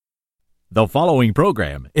The following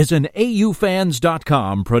program is an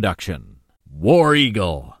AUFans.com production. War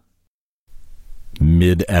Eagle.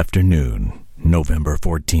 Mid-afternoon, November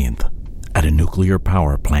 14th, at a nuclear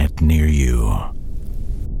power plant near you.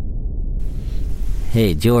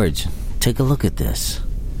 Hey, George, take a look at this.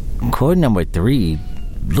 Core number 3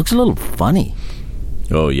 looks a little funny.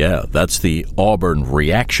 Oh yeah, that's the Auburn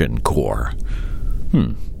Reaction Core.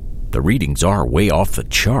 The readings are way off the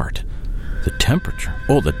chart. The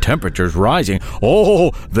temperature's rising.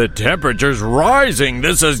 The temperature's rising.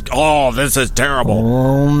 This is terrible.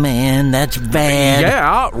 Oh, man, that's bad.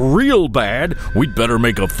 Yeah, real bad. We'd better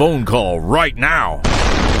make a phone call right now.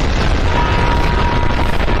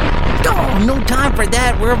 Oh, no time for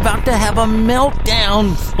that. We're about to have a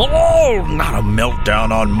meltdown. Oh, not a meltdown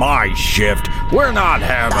on my shift. We're not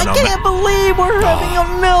having I can't believe we're having a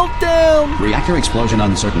meltdown. Reactor explosion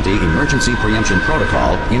uncertainty emergency preemption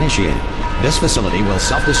protocol initiated. This facility will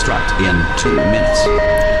self-destruct in 2 minutes.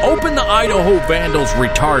 Open the Idaho Vandals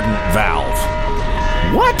retardant valve.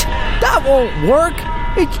 What? That won't work.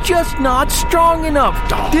 It's just not strong enough.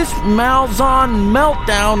 This Malzahn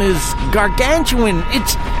meltdown is gargantuan.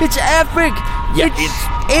 It's epic. Yeah,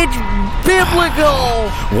 it's biblical.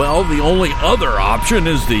 Well, the only other option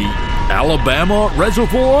is the Alabama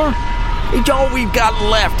Reservoir. It's all we've got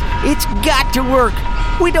left. It's got to work.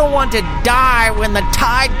 We don't want to die when the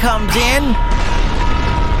tide comes in.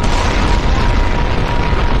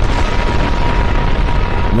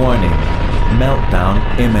 Warning.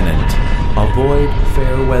 Meltdown imminent. Avoid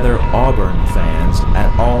Fairweather Auburn fans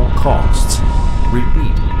at all costs.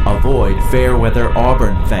 Repeat. Avoid Fairweather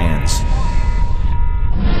Auburn fans.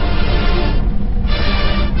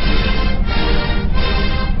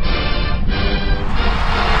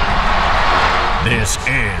 This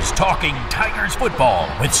is Talking Tigers Football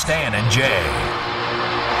with Stan and Jay.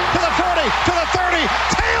 To the 40, to the 30,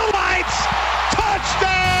 tail lights,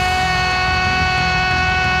 touchdown,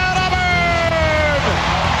 Auburn!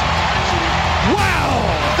 Wow,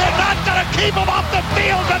 they're not going to keep them off the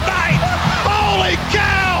field tonight! Holy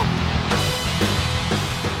cow!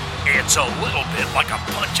 It's a little bit like a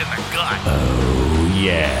punch in the gut. Oh,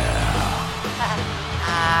 yeah.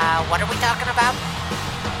 What are we talking about?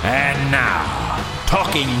 And now,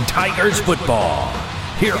 Talking Tigers Football.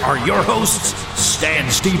 Here are your hosts, Stan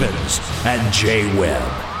Stevens and Jay Webb.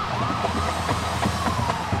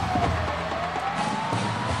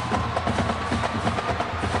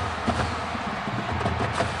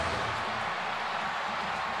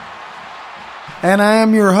 And I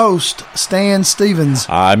am your host, Stan Stevens.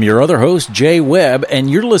 I'm your other host, Jay Webb, and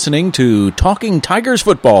you're listening to Talking Tigers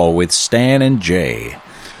Football with Stan and Jay.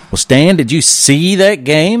 Well, Stan, did you see that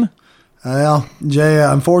game? Well, Jay,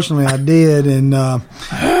 unfortunately I did, and I'll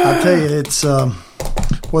tell you, it's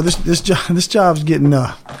this job's getting.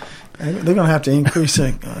 They're going to have to increase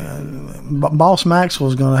it. Boss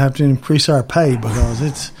Maxwell's going to have to increase our pay because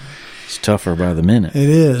it's tougher by the minute. It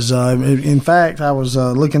is. In fact, I was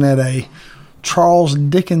looking at a Charles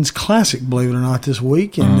Dickens classic, believe it or not, this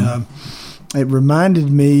week, and it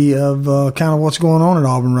reminded me of kind of what's going on at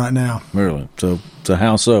Auburn right now. Really? So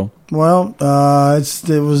how so? Well,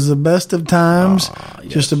 it was the best of times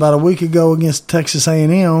just about a week ago against Texas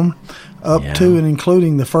A&M, up to and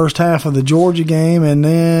including the first half of the Georgia game, and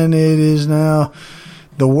then it is now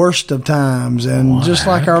the worst of times. And just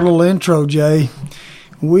like our little intro, Jay,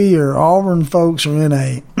 Auburn folks are in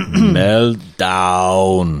a meltdown.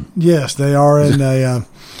 Yes, they are in a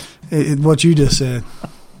what you just said.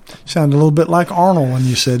 Sounded a little bit like Arnold when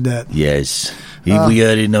you said that. Yes. We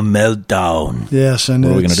are in a meltdown. Yes, and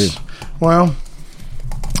what are we going to do? Well,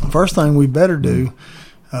 first thing we better do,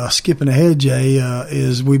 skipping ahead, Jay,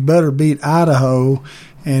 is we better beat Idaho,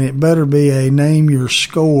 and it better be a name your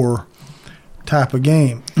score type of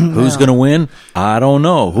game. Who's going to win? I don't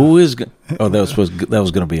know. Who is going? Oh, that was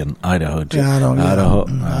going to be in Idaho too. Yeah, Idaho.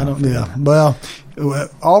 I don't. Yeah. Well,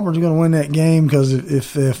 Auburn's going to win that game because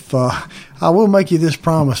if I will make you this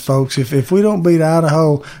promise, folks, if we don't beat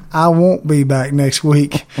Idaho, I won't be back next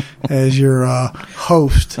week as your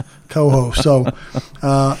co-host. So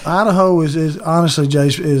Idaho is honestly, Jay,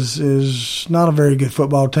 is not a very good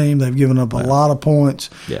football team. They've given up a lot of points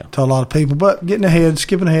to a lot of people, but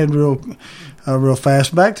skipping ahead real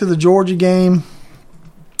fast. Back to the Georgia game.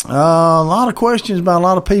 A lot of questions by a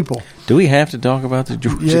lot of people. Do we have to talk about the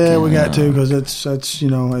Georgia game? Yeah, we got to because it's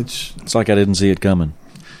It's like I didn't see it coming.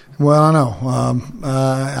 Well, I know.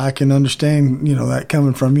 I can understand that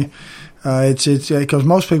coming from you. It's because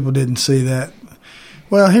most people didn't see that.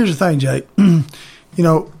 Well, here's the thing, Jake.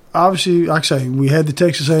 Obviously, like I say, we had the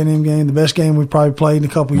Texas A&M game, the best game we've probably played in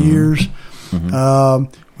a couple of years. Mm-hmm.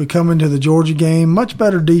 We come into the Georgia game, much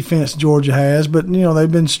better defense Georgia has, but,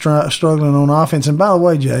 they've been struggling on offense. And by the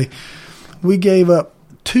way, Jay, we gave up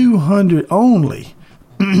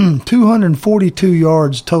 242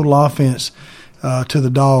 yards total offense to the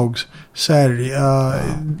Dogs Saturday.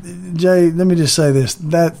 Jay, let me just say this.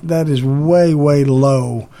 That is way, way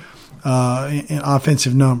low in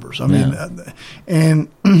offensive numbers. I mean, and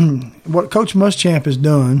what Coach Muschamp has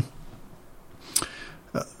done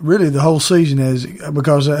really the whole season is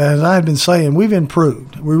because, as I've been saying, we've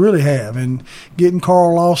improved. We really have. And getting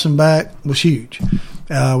Carl Lawson back was huge.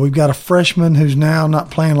 We've got a freshman who's now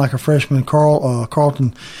not playing like a freshman,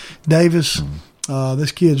 Carlton Davis.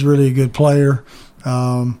 This kid's really a good player.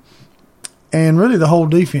 And really the whole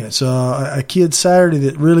defense. A kid Saturday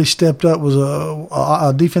that really stepped up was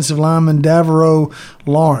a defensive lineman, Davero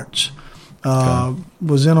Lawrence.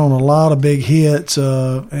 Was in on a lot of big hits,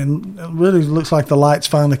 and it really looks like the lights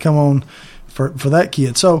finally come on for that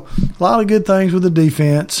kid. So a lot of good things with the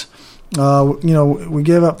defense. We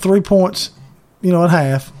gave up 3 points, at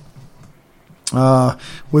half.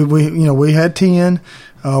 We had 10.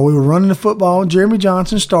 We were running the football. Jeremy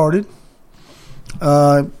Johnson started,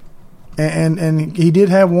 and he did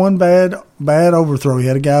have one bad overthrow. He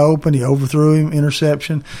had a guy open. He overthrew him,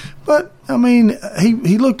 interception. But I mean,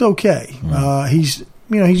 he looked okay. He's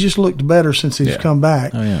just looked better since he's come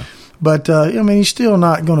back. Oh, yeah. But he's still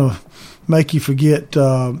not going to make you forget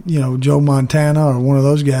Joe Montana or one of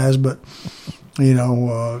those guys. But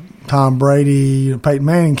Tom Brady, Peyton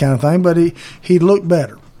Manning kind of thing. But he looked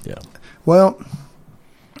better. Yeah. Well,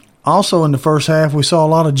 also in the first half, we saw a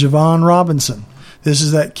lot of Javon Robinson. This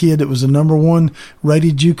is that kid that was the number one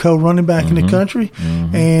rated JUCO running back in the country,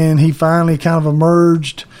 and he finally kind of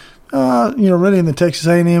emerged, really in the Texas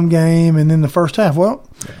A&M game and in the first half. Well,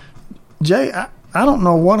 Jay, I don't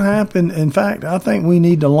know what happened. In fact, I think we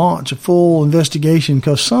need to launch a full investigation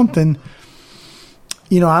because something,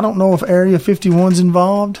 I don't know if Area 51's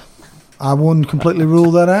involved. I wouldn't completely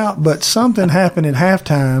rule that out, but something happened at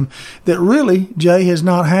halftime that really, Jay, has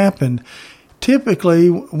not happened. Typically,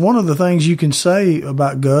 one of the things you can say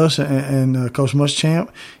about Gus and Coach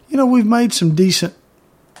Muschamp, we've made some decent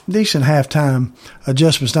halftime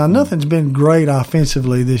adjustments. Now, nothing's been great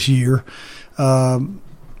offensively this year. I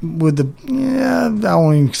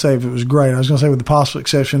won't even say if it was great. I was going to say with the possible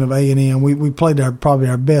exception of A&M, we played probably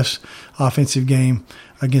our best offensive game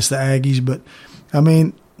against the Aggies. But, I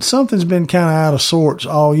mean, something's been kind of out of sorts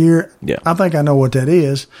all year. Yeah. I think I know what that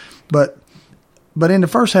is. But in the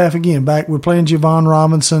first half, again, we're playing Javon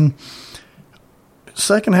Robinson.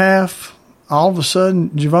 Second half, all of a sudden,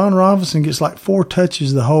 Javon Robinson gets like 4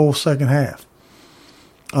 touches the whole second half.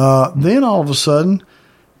 Then all of a sudden,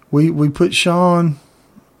 we put Sean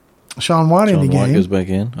White in the game. Sean White goes back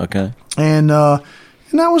in, okay. And that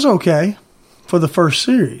was okay for the first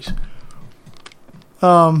series.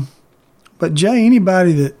 But, Jay,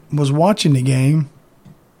 anybody that was watching the game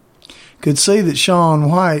could see that Sean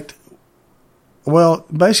White, well,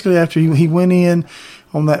 basically after he went in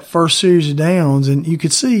on that first series of downs, and you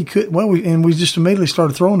could see we just immediately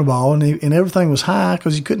started throwing the ball, and everything was high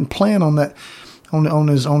because he couldn't plant on that on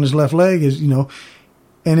his left leg, And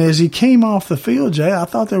as he came off the field, Jay, I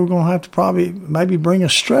thought they were going to have to maybe bring a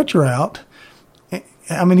stretcher out.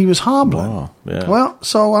 I mean, he was hobbling. Wow, yeah. Well,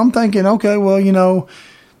 so I'm thinking, okay, well,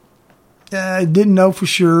 I didn't know for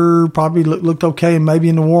sure. Probably looked okay, and maybe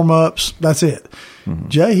in the warm-ups, that's it. Mm-hmm.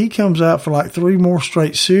 Jay, he comes out for like 3 more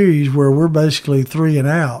straight series where we're basically 3 and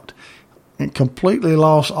out and completely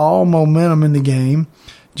lost all momentum in the game.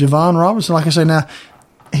 Javon Robinson, like I say, now,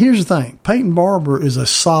 here's the thing. Peyton Barber is a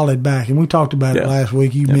solid back, and we talked about it last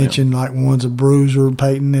week. You mentioned like one's a bruiser,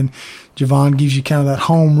 Peyton, and Javon gives you kind of that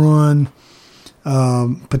home run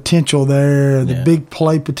potential there, the big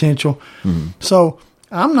play potential. Mm-hmm. So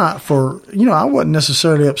I'm not I wasn't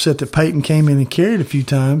necessarily upset that Peyton came in and carried a few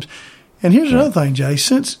times. And here's another thing, Jay.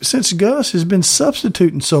 Since Gus has been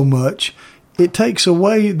substituting so much, it takes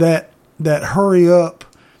away that hurry-up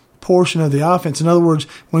portion of the offense. In other words,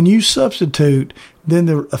 when you substitute, then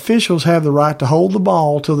the officials have the right to hold the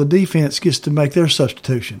ball till the defense gets to make their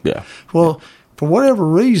substitution. Yeah. Well, for whatever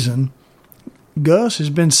reason, Gus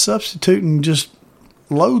has been substituting just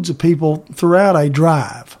loads of people throughout a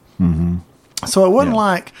drive. Mm-hmm. So it wasn't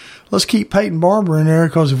like, let's keep Peyton Barber in there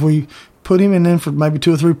because if we put him in for maybe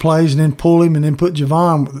 2 or 3 plays and then pull him and then put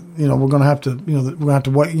Javon, we're going to have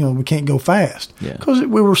to wait. We can't go fast because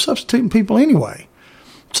we were substituting people anyway.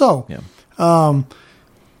 So, so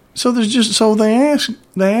there's they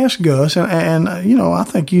asked Gus, and I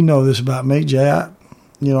think this about me, Jay.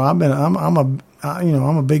 I'm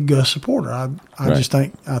a big Gus supporter. I just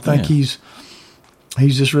think he's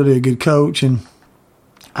just really a good coach, and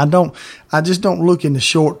I just don't look in the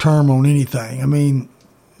short term on anything. I mean,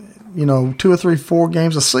 2 or 3, 4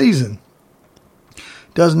 games a season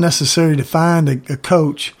doesn't necessarily define a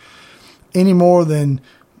coach any more than,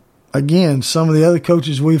 again, some of the other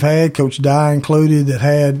coaches we've had, Coach Dye included, that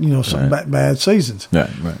had, some bad seasons. Right.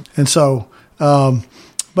 And so,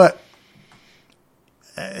 but,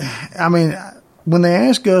 I mean, when they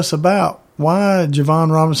ask us about why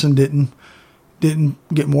Javon Robinson didn't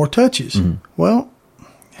get more touches, well,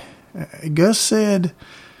 Gus said,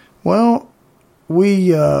 well,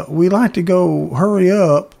 we like to go hurry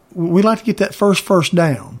up. We like to get that first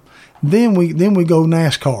down. Then we go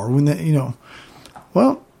NASCAR.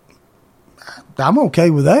 Well, I'm okay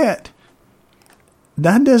with that.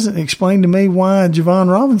 That doesn't explain to me why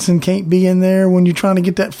Javon Robinson can't be in there when you're trying to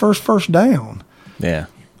get that first down. Yeah.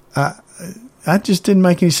 That just didn't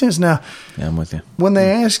make any sense. Now, yeah, I'm with you. When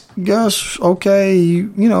they asked Gus, okay,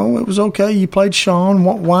 it was okay. You played Sean.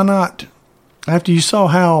 Why not? After you saw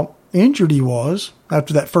how injured he was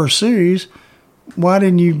after that first series, why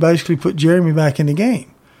didn't you basically put Jeremy back in the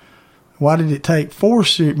game? Why did it take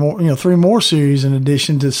 3 more series in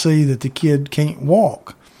addition to see that the kid can't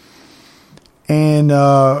walk? And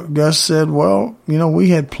Gus said, well, we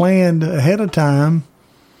had planned ahead of time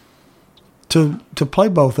to play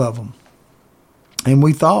both of them. And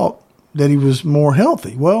we thought that he was more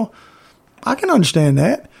healthy. Well, I can understand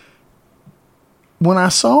that. When I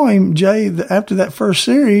saw him, Jay, after that first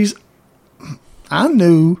series, I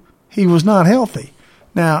knew he was not healthy.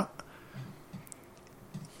 Now,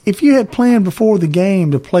 if you had planned before the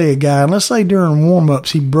game to play a guy, and let's say during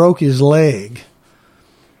warm-ups he broke his leg,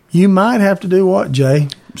 you might have to do what, Jay?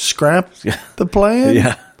 Scrap the plan?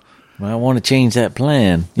 Yeah. Well, I want to change that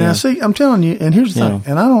plan. Now, see, I'm telling you, and here's the thing,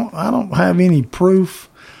 and I don't have any proof.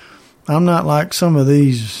 I'm not like some of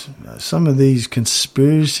these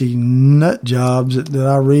conspiracy nut jobs that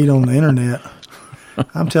I read on the internet.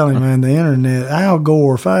 I'm telling you, man, the internet, Al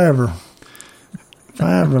Gore, if I ever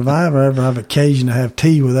have occasion to have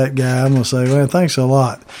tea with that guy, I'm going to say, man, thanks a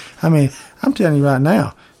lot. I mean, I'm telling you right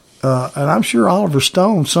now, and I'm sure Oliver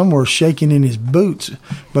Stone somewhere shaking in his boots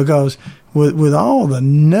because with all the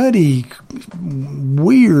nutty,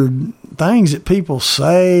 weird things that people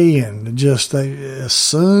say and just they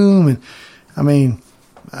assume, and I mean,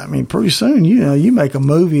 pretty soon, you make a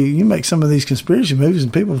movie, you make some of these conspiracy movies,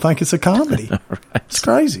 and people think it's a comedy. Right. It's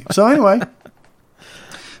crazy. So anyway,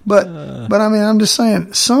 but I mean, I'm just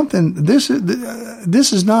saying something. This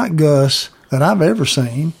is not Gus that I've ever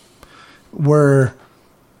seen where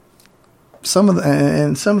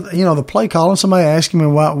the play calling, somebody asking me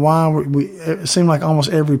why it seemed like almost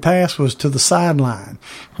every pass was to the sideline.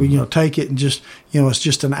 We take it and just it's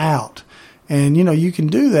just an out, and you can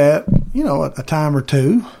do that a time or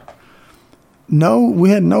two. No, we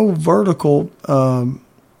had no vertical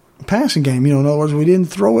passing game. In other words, we didn't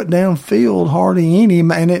throw it downfield hardly any,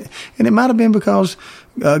 and it might have been because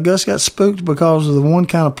Gus got spooked because of the one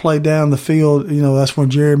kind of play down the field. That's when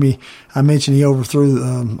Jeremy, I mentioned he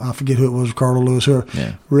overthrew, I forget who it was, Ricardo Lewis,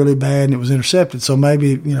 really bad, and it was intercepted. So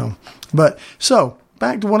maybe, but so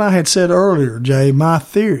back to what I had said earlier, Jay, my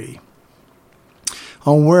theory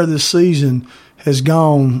on where this season has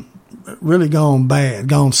really gone bad,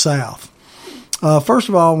 gone south. First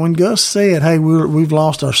of all, when Gus said, hey, we've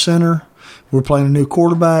lost our center, we're playing a new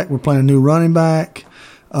quarterback, we're playing a new running back,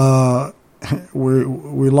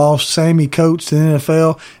 we lost Sammy Coates to the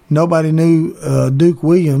NFL. Nobody knew Duke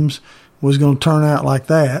Williams was going to turn out like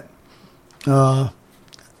that.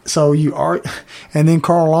 So and then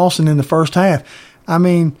Carl Lawson in the first half. I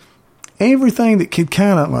mean, everything that could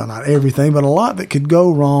not everything, but a lot that could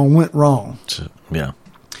go wrong went wrong. Yeah,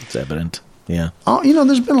 it's evident. Yeah.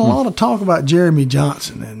 There's been a lot of talk about Jeremy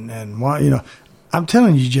Johnson and why, I'm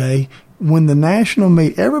telling you, Jay, when the national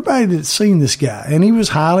meet, everybody that's seen this guy, and he was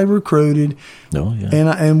highly recruited. Oh, yeah.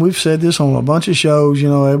 And we've said this on a bunch of shows,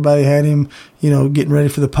 everybody had him, getting ready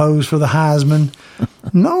for the pose for the Heisman.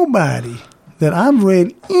 Nobody that I've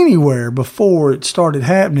read anywhere before it started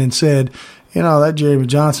happening said, that Jeremy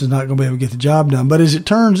Johnson's not going to be able to get the job done. But as it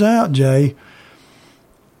turns out, Jay,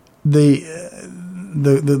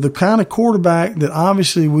 the kind of quarterback that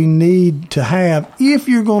obviously we need to have if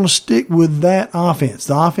you're going to stick with that offense,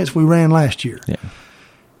 the offense we ran last year. Yeah.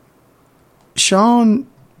 Sean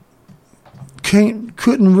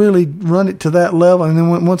couldn't really run it to that level, and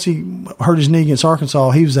then once he hurt his knee against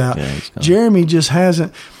Arkansas, he was out. Yeah, Jeremy just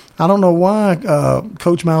hasn't. I don't know why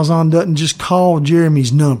Coach Malzahn doesn't just call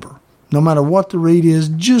Jeremy's number. No matter what the read is,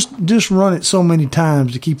 just run it so many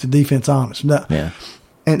times to keep the defense honest. Yeah.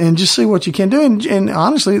 And just see what you can do. And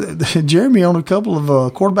honestly, Jeremy on a couple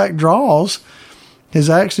of quarterback draws, has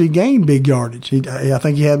actually gained big yardage. I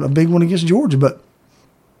think he had a big one against Georgia, but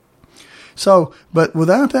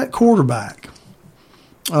without that quarterback,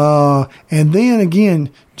 and then again,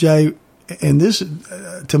 Jay, and this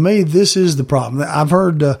to me, this is the problem. I've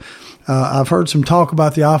heard some talk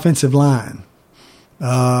about the offensive line,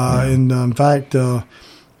 and in fact, I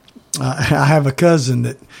have a cousin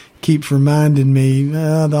that keeps reminding me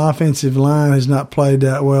the offensive line has not played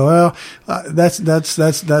that well. Well, that's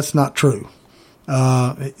not true.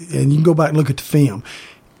 And you can go back and look at the film.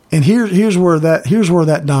 And here's where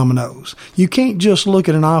that dominoes. You can't just look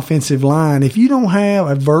at an offensive line if you don't have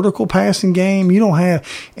a vertical passing game. You don't have,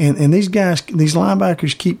 and these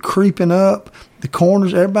linebackers keep creeping up. The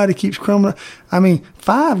corners, everybody keeps coming up. I mean,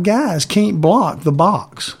 5 guys can't block the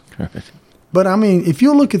box. Right. But I mean, if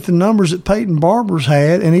you look at the numbers that Peyton Barber's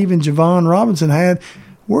had, and even Javon Robinson had,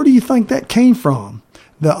 where do you think that came from?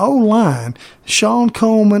 The O-line, Sean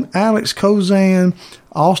Coleman, Alex Kozan,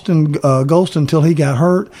 Austin Golston until he got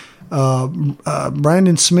hurt,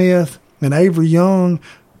 Brandon Smith, and Avery Young.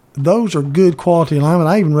 Those are good quality linemen.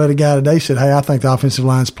 I even read a guy today said, hey, I think the offensive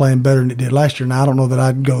line's playing better than it did last year. Now, I don't know that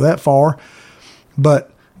I'd go that far,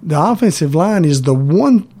 but the offensive line is the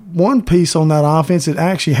one piece on that offense that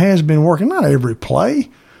actually has been working. Not every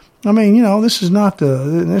play. I mean, you know, this is not the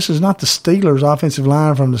Steelers' offensive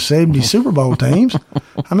line from the 70 Super Bowl teams.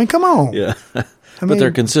 I mean, come on. Yeah, but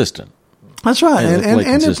they're consistent. That's right,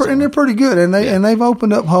 and they're pretty good, and they've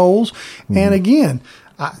opened up holes. Mm-hmm. And again,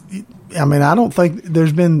 I mean, I don't think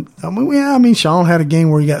there's been. I mean, Sean had a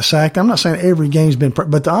game where he got sacked. I'm not saying every game's been,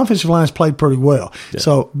 but the offensive line's played pretty well. Yeah.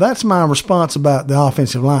 So that's my response about the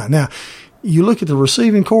offensive line. Now, you look at the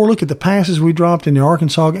receiving core, look at the passes we dropped in the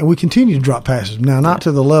Arkansas, and we continue to drop passes. Now, not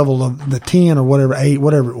to the level of the 10 or whatever, 8,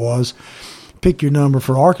 whatever it was. Pick your number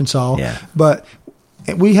for Arkansas. Yeah. But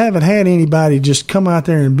we haven't had anybody just come out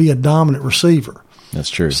there and be a dominant receiver. That's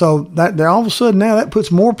true. So that all of a sudden now that puts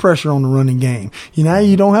more pressure on the running game. You know,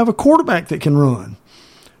 you don't have a quarterback that can run.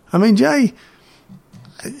 I mean, Jay,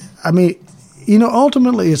 you know,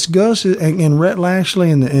 ultimately it's Gus and Rhett Lashley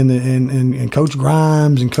and Coach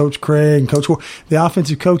Grimes and Coach Craig and Coach Ward, the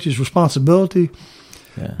offensive coach's responsibility.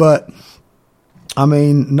 Yeah. But, I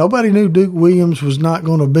mean, nobody knew Duke Williams was not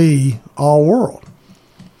going to be all-world.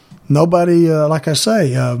 Nobody, like I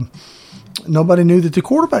say, nobody knew that the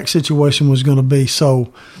quarterback situation was going to be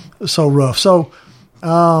so rough. So,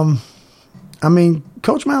 I mean,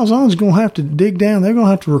 Coach Malzahn's going to have to dig down. They're going to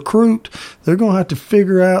have to recruit. They're going to have to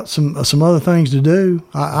figure out some other things to do.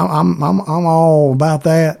 I'm all about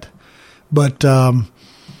that, but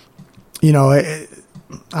you know,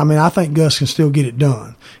 I mean, I think Gus can still get it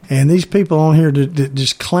done. And these people on here that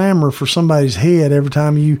just clamor for somebody's head every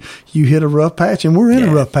time you hit a rough patch, and we're in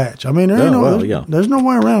a rough patch. I mean, there's no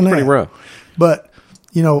way around that. Pretty rough. But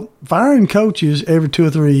you know, firing coaches every 2 or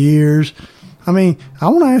 3 years. I mean, I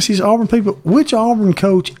want to ask these Auburn people, which Auburn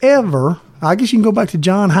coach ever, I guess you can go back to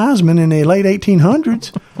John Heisman in the late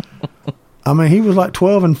 1800s. I mean, he was like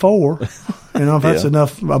 12-4. You know, if that's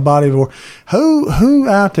enough a body of work. Who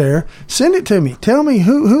out there, send it to me. Tell me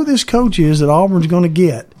who this coach is that Auburn's going to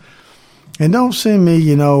get. And don't send me,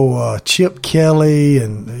 you know, Chip Kelly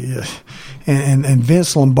and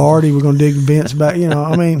Vince Lombardi. We're going to dig Vince back. You know,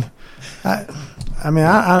 I mean,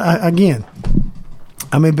 again,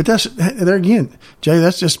 I mean, but there again, Jay,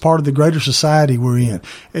 that's just part of the greater society we're in.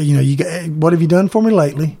 You know, what have you done for me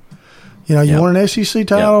lately? You know, you won an SEC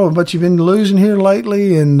title, but you've been losing here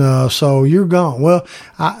lately, and so you're gone. Well,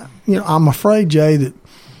 I'm afraid, Jay, that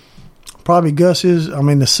probably Gus is. I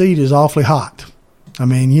mean, the seat is awfully hot. I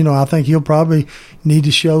mean, you know, I think he'll probably need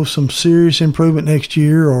to show some serious improvement next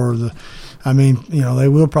year, they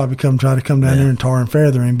will probably try to come down there and tar and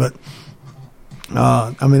feather him, but.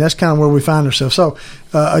 I mean, that's kind of where we find ourselves. So,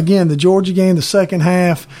 again, the Georgia game, the second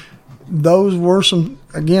half, those were some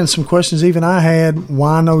questions even I had.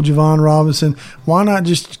 Why no Javon Robinson? Why not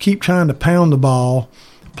just keep trying to pound the ball,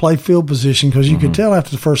 play field position? Because you could tell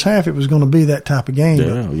after the first half it was going to be that type of game.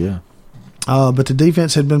 But the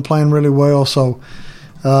defense had been playing really well. So,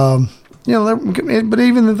 you know, but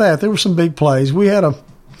even at that, there were some big plays. We had a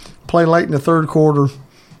play late in the third quarter,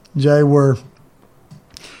 Jay, where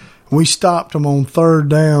we stopped them on third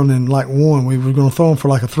down and like one. We were going to throw them for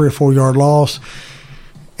like a 3 or 4 yard loss.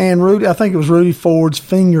 And I think it was Rudy Ford's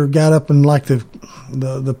finger got up in like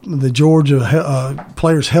the Georgia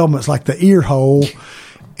players' helmets, like the ear hole,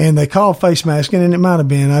 and they called face masking, and it might have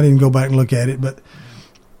been. I didn't go back and look at it, but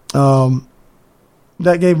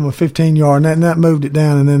that gave them a 15-yard, and that moved it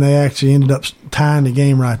down, and then they actually ended up tying the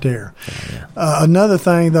game right there. Another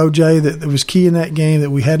thing, though, Jay, that was key in that game that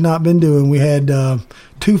we had not been doing, we had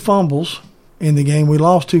 2 fumbles in the game. We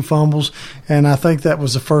lost 2 fumbles, and I think that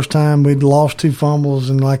was the first time we'd lost 2 fumbles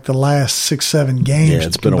in like the last 6-7 games. Yeah,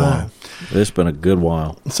 it's been combined. a while. It's been a good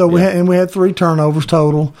while. So we had 3 turnovers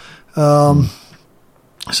total. So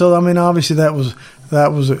I mean, obviously that was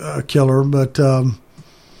a killer, but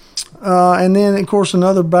and then of course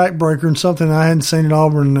another backbreaker and something I hadn't seen at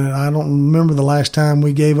Auburn. I don't remember the last time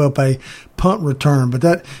we gave up a punt return,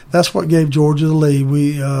 but that's what gave Georgia the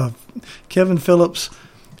lead. Kevin Phillips,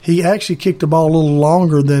 he actually kicked the ball a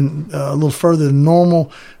little further than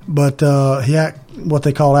normal, but he what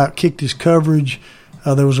they call out-kicked his coverage.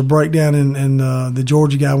 There was a breakdown, and the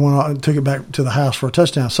Georgia guy went out and took it back to the house for a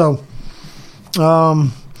touchdown. So,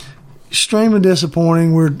 extremely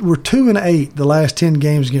disappointing. We're 2-8 the last 10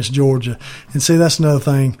 games against Georgia, and see that's another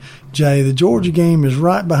thing, Jay. The Georgia game is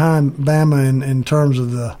right behind Bama in terms of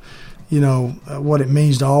the, what it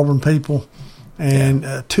means to Auburn people, and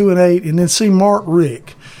 2-8, and then see Mark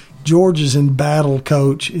Richt, Georgia's embattled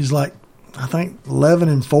coach, is like I think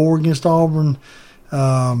 11-4 against Auburn.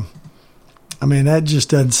 I mean, that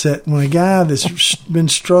just doesn't set. When a guy that's been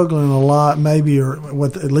struggling a lot, maybe, or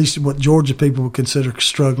at least what Georgia people would consider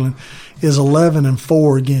struggling, is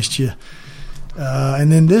 11-4 against you.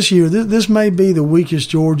 And then this year, this may be the weakest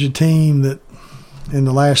Georgia team that in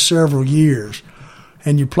the last several years,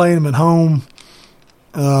 and you're playing them at home.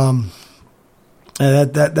 And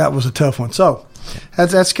that was a tough one. So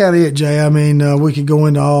that's kind of it, Jay. I mean, we could go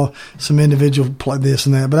into some individual play this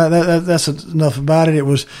and that, but that's enough about it. It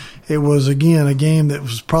was again a game that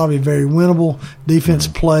was probably very winnable. Defense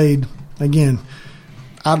played again.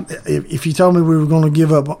 If you told me we were going to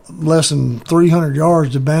give up less than 300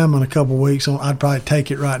 yards to Bama in a couple of weeks, I'd probably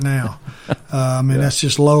take it right now. I mean, that's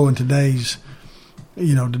just low in today's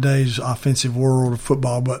offensive world of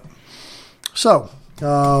football. But so.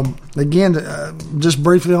 Again, just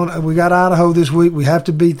briefly on, we got Idaho this week. We have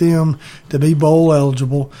to beat them to be bowl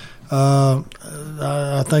eligible.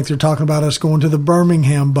 I think they're talking about us going to the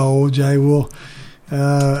Birmingham Bowl. Jay, we'll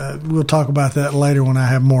talk about that later when I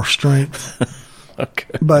have more strength.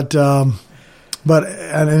 Okay. But and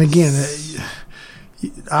again,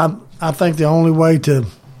 I think the only way to,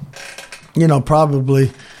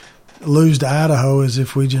 probably lose to Idaho is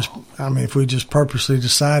if we just purposely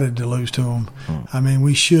decided to lose to them. I mean,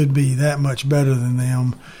 we should be that much better than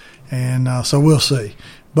them, and so we'll see.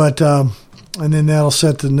 But and then that'll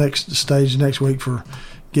set the next stage next week for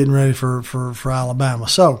getting ready for Alabama.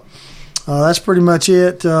 So that's pretty much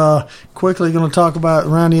it. Quickly going to talk about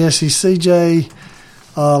around the SEC, Jay.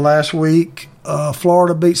 Last week,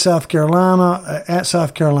 Florida beat South Carolina at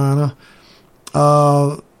South Carolina.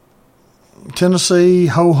 Tennessee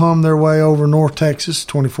ho-hum their way over North Texas,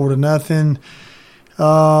 24-0.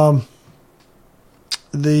 How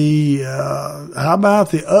about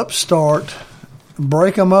the upstart,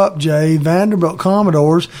 break them up, Jay? Vanderbilt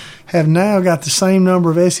Commodores have now got the same number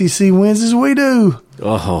of SEC wins as we do.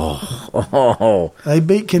 Oh. They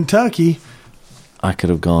beat Kentucky. I could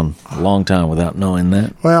have gone a long time without knowing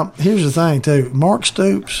that. Well, here's the thing, too. Mark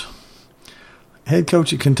Stoops, head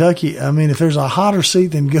coach at Kentucky, I mean, if there's a hotter seat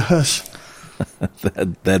than Gus,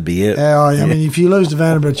 that'd be it. I mean, if you lose to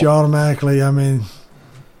Vanderbilt, you automatically,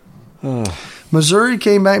 Missouri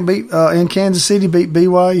came back in Kansas City, beat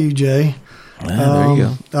BYU, Jay. There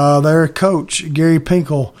you go. Their coach, Gary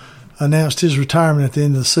Pinkel, announced his retirement at the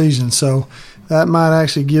end of the season. So that might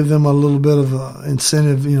actually give them a little bit of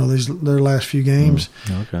incentive, their last few games.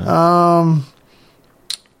 Okay.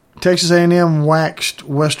 Texas A&M waxed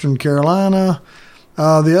Western Carolina.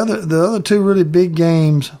 The other two really big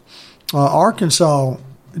games, Arkansas,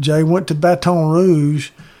 Jay, went to Baton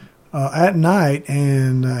Rouge at night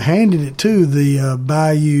and handed it to the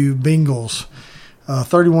Bayou Bengals,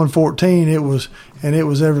 31-14. It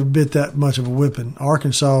was every bit that much of a whipping.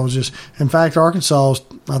 Arkansas was just, in fact, Arkansas is,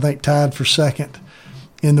 I think, tied for second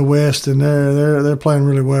in the West, and they're playing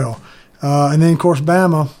really well. And then, of course,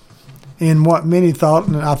 Bama, in what many thought,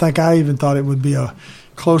 and I think I even thought it would be a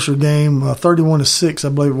closer game, 31-6, I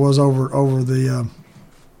believe it was over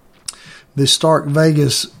the Stark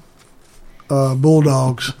Vegas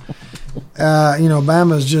Bulldogs.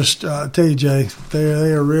 Bama's just, I tell you, Jay,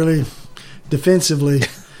 they are really defensively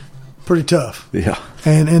pretty tough. Yeah.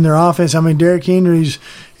 And in their offense, Derrick Henry's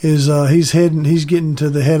he's getting to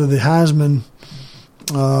the head of the Heisman,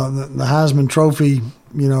 the Heisman Trophy,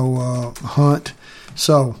 hunt.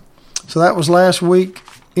 So that was last week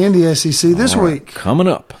in the SEC. This week coming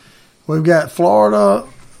up, we've got Florida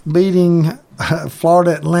beating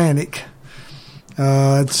Florida Atlantic.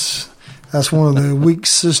 That's one of the weak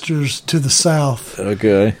sisters to the south.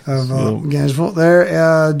 Okay. Of Gainesville.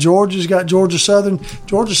 There, Georgia's got Georgia Southern.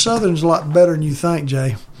 Georgia Southern's a lot better than you think,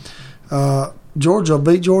 Jay. Georgia will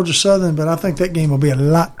beat Georgia Southern, but I think that game will be a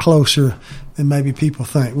lot closer than maybe people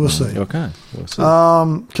think. We'll see. Okay. We'll see.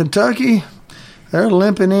 Kentucky, they're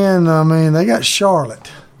limping in. I mean, they got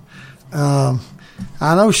Charlotte. I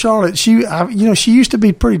know Charlotte. She used to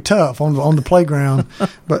be pretty tough on the playground,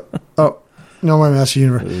 but no, wait a minute, that's the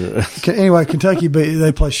university. Anyway, Kentucky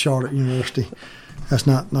they play Charlotte University. That's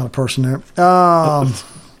not a person there.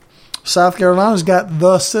 South Carolina's got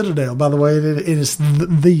the Citadel. By the way, it is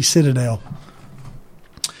the Citadel.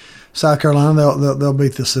 South Carolina, they'll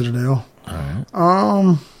beat the Citadel. All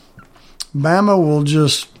right. Bama will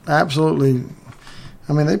just absolutely.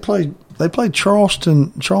 I mean, they played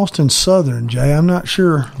Charleston Southern. Jay, I'm not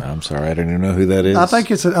sure. I'm sorry, I don't even know who that is. I think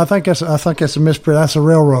that's a misprint. That's a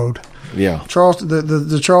railroad. Yeah. Charleston,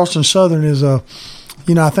 the Charleston Southern is a.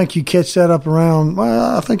 I think you catch that up around.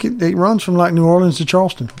 Well, I think it runs from like New Orleans to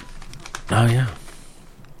Charleston. Oh yeah.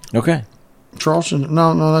 Okay. Charleston.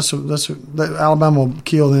 No. That's Alabama will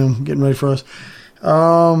kill them. Getting ready for us.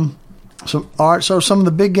 All right. So some of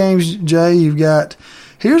the big games, Jay. You've got.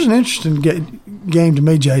 Here's an interesting game to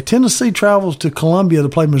me, Jay. Tennessee travels to Columbia to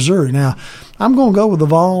play Missouri. Now, I'm going to go with the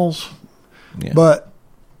Vols, but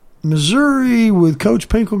Missouri with Coach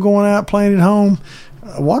Pinkel going out playing at home.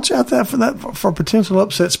 Watch out for potential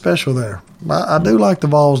upset special there. I do like the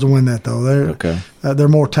Vols to win that though. They're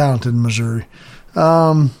more talented than Missouri.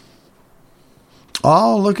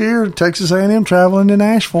 Look here, Texas A&M traveling to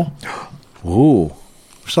Nashville. Ooh.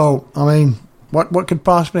 So I mean, what could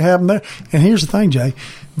possibly happen there? And here's the thing, Jay.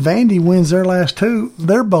 Vandy wins their last two.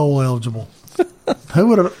 They're bowl eligible. Who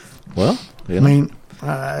would have? Well, I mean,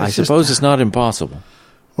 I suppose it's not impossible.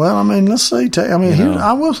 Well, I mean, let's see.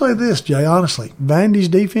 I will say this, Jay, honestly. Vandy's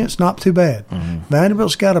defense, not too bad. Mm-hmm.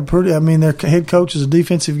 Vanderbilt's got their head coach is a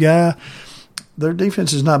defensive guy. Their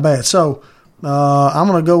defense is not bad. So, I'm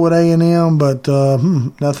going to go with A&M, but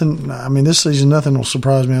nothing. I mean, this season, nothing will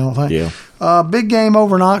surprise me, I don't think. Yeah. Big game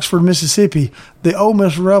over in Oxford, Mississippi. The Ole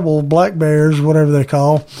Miss Rebel Black Bears, whatever they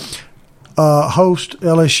call, host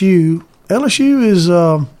LSU. LSU is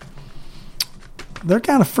they're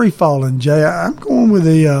kind of free-falling, Jay. I'm going with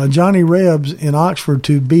the Johnny Rebs in Oxford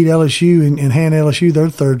to beat LSU and hand LSU their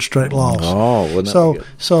third straight loss. Oh, wouldn't that be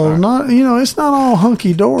good? Not it's not all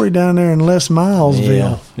hunky-dory down there in Les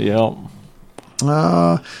Milesville. Yeah.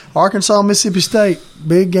 Arkansas, Mississippi State,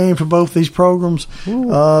 big game for both these programs.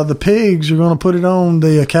 The Pigs are going to put it on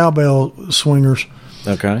the cowbell swingers.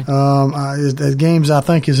 Okay. The games I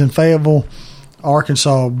think is in Fayetteville.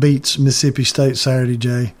 Arkansas beats Mississippi State Saturday,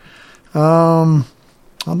 Jay. I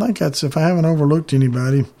think that's if I haven't overlooked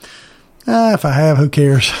anybody. If I have, who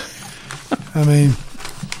cares? I mean,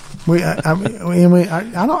 I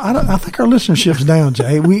think our listenership's down,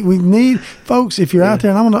 Jay. We need folks. If you're out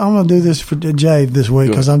there, and I'm gonna do this for Jay this week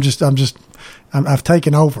because I've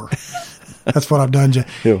taken over. That's what I've done, Jay.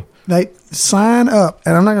 Yeah. They sign up,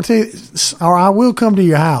 and I'm not gonna tell you, or I will come to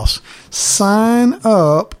your house. Sign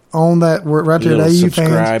up on that right there, the AU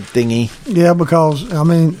subscribe fans thingy. Yeah, because I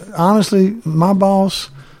mean, honestly, my boss,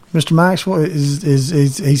 Mr. Maxwell,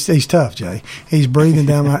 he's tough, Jay. He's breathing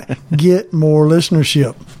down my get more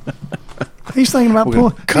listenership. He's thinking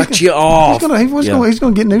about cut you off. He's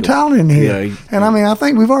going to get new talent in here. Yeah, and I mean, I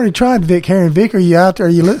think we've already tried Vic Harry. Vic, are you out there? Are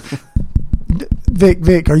you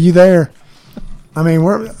Vic, are you there? I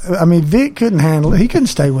mean, Vic couldn't handle it. He couldn't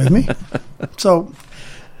stay with me. So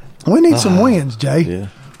we need some wins, Jay. Yeah.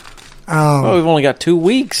 We've only got 2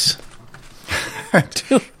 weeks.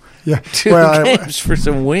 Two games for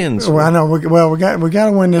some wins. Well, I know. We got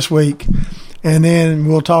to win this week, and then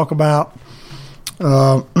we'll talk about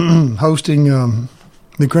hosting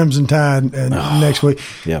the Crimson Tide next week.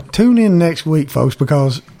 Yeah. Tune in next week, folks,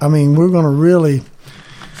 because I mean we're going to really.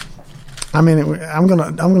 I mean, I'm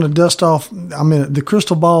gonna dust off. I mean, the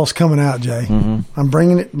crystal ball's coming out, Jay. Mm-hmm. I'm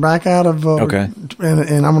bringing it back out of. Okay.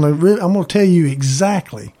 And I'm gonna tell you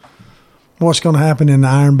exactly what's going to happen in the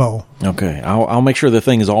Iron Bowl. Okay, I'll make sure the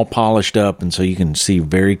thing is all polished up, and so you can see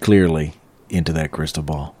very clearly into that crystal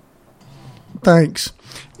ball. Thanks.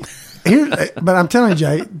 But I'm telling you,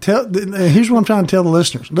 Jay. Here's what I'm trying to tell the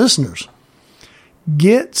listeners.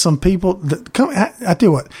 Get some people that come. I tell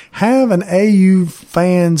you what. Have an AU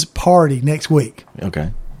fans party next week.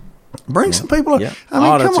 Okay. Bring some people up. Yeah. I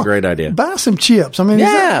mean, that's a great idea. Buy some chips. I mean,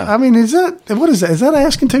 yeah. Is that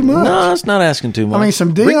asking too much? No, it's not asking too much. I mean,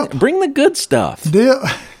 some dip. Bring the good stuff. Dip.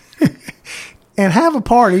 And have a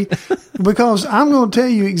party because I'm going to tell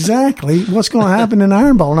you exactly what's going to happen in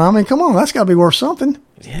Iron Bowl. Now, I mean, come on, that's got to be worth something.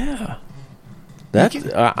 Yeah.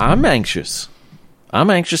 I'm anxious. I'm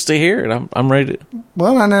anxious to hear it. I'm ready to.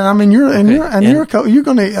 Well, I mean, you're a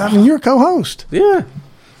co-host. Yeah.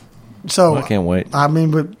 So I can't wait. I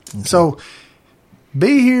mean, but so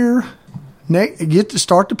be here. Get to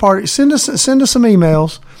start the party. Send us some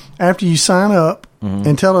emails after you sign up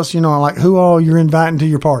and tell us, like who all you're inviting to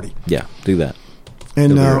your party. Yeah, do that.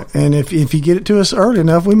 And and if you get it to us early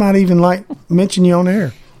enough, we might even mention you on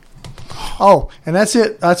air. Oh, and that's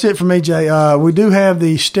it. That's it for me, Jay. We do have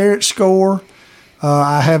the Stare It Score.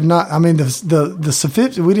 I have not. I mean, the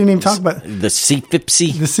CFIPSI. We didn't even talk about the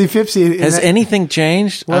CFIPSI. The CFIPSI. Has anything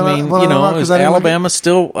changed? Well, I mean, is Alabama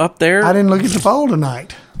still up there? I didn't look at the poll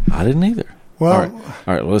tonight. I didn't either. Well, all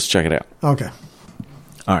right. Well, let's check it out. Okay.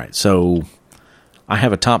 All right. So I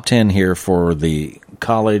have a top 10 here for the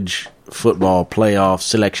College Football Playoff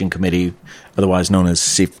Selection Committee, otherwise known as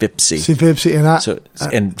CFIPSI.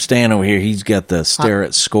 CFIPSI, and Stan over here, he's got the Stare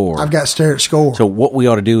It Score. I've got Stare It Score. So what we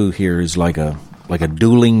ought to do here is like a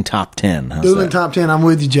dueling top 10. How's dueling that? top 10. I'm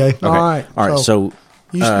with you, Jay. Okay. All right. So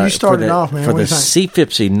you started off, man. For what the do you think?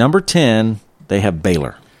 CFIPSI, number 10, they have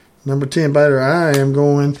Baylor. Number 10, Baylor. I am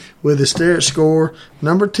going with the Stare It Score.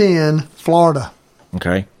 Number 10, Florida.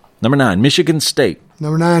 Okay. Number 9, Michigan State.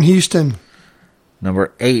 Number 9, Houston.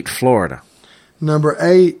 Number 8, Florida. Number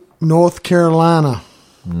 8, North Carolina.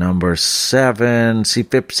 Number 7,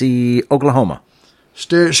 CFIPSI, Oklahoma.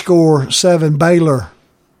 Stare It Score, 7, Baylor.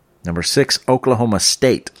 Number 6, Oklahoma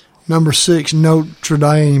State. Number 6, Notre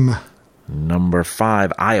Dame. Number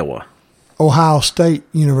 5, Iowa. Ohio State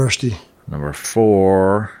University. Number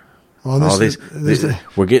 4. This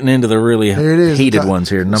we're getting into the really heated ones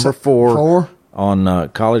here. Number 4 on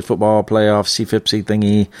College Football Playoff CFIPSI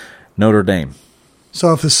thingy, Notre Dame.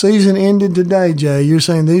 So if the season ended today, Jay, you're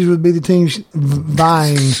saying these would be the teams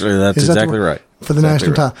vying. That's exactly right. For the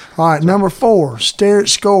national title. All right, number 4, Stare It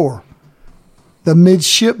Score. The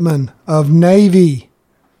midshipmen of Navy.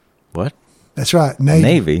 What? That's right,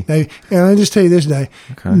 Navy. And I'll just tell you this, Day.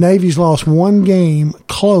 Okay. Navy's lost one game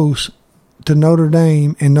close to Notre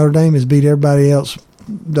Dame, and Notre Dame has beat everybody else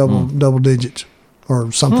double digits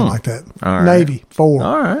or something like that. All right. Navy, 4.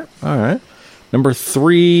 All right. Number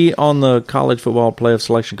 3 on the College Football Playoff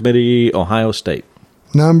Selection Committee, Ohio State.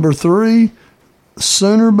 Number 3,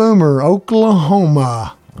 Sooner Boomer,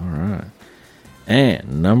 Oklahoma. All right.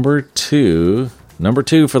 And number 2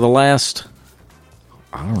 for the last,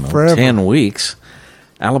 Forever. 10 weeks,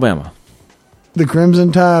 Alabama. The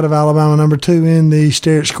Crimson Tide of Alabama, number 2 in the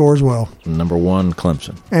Stare It Score as well. Number 1,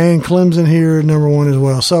 Clemson. And Clemson here, number 1 as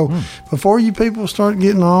well. So before you people start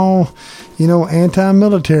getting all,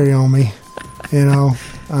 anti-military on me, I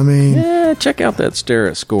mean... Yeah, check out that Stare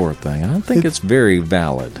It Score thing. I think it's very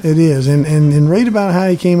valid. It is. And read about how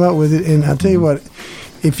he came up with it. And I tell you what,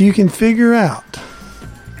 if you can figure out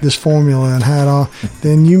this formula and how it all,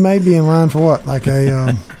 then you may be in line for what? Like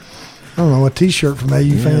a... I don't know, a T-shirt from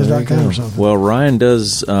AUFans.com or something. Well, Ryan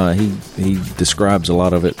does, he describes a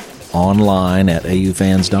lot of it online at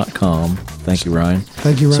AUFans.com. Thank you, Ryan.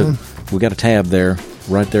 Thank you, Ryan. So we got a tab there,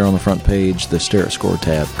 right there on the front page, the Stare It Score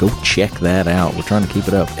tab. Go check that out. We're trying to keep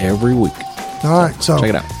it up every week. All right, so check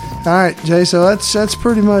it out. All right, Jay. So that's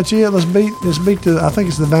pretty much it. Let's beat the. I think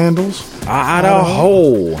it's the Vandals.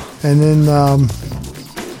 Idaho. And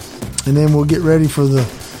then we'll get ready for the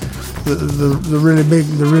really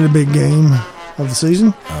big game of the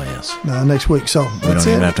season. Oh yes, next week. So that's we don't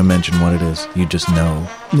even have to mention what it is. You just know.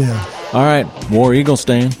 Yeah. All right, War Eagle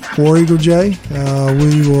Stan. War Eagle Jay.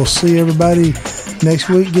 We will see everybody next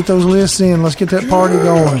week. Get those lists in. Let's get that party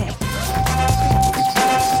going.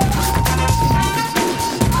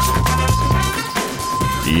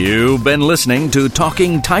 You've been listening to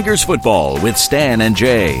Talking Tigers Football with Stan and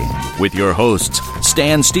Jay, with your hosts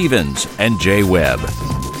Stan Stevens and Jay Webb.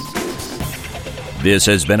 This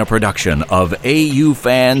has been a production of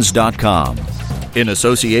AUFans.com in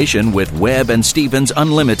association with Webb and Stevens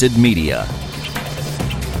Unlimited Media.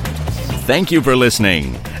 Thank you for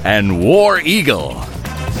listening, and War Eagle!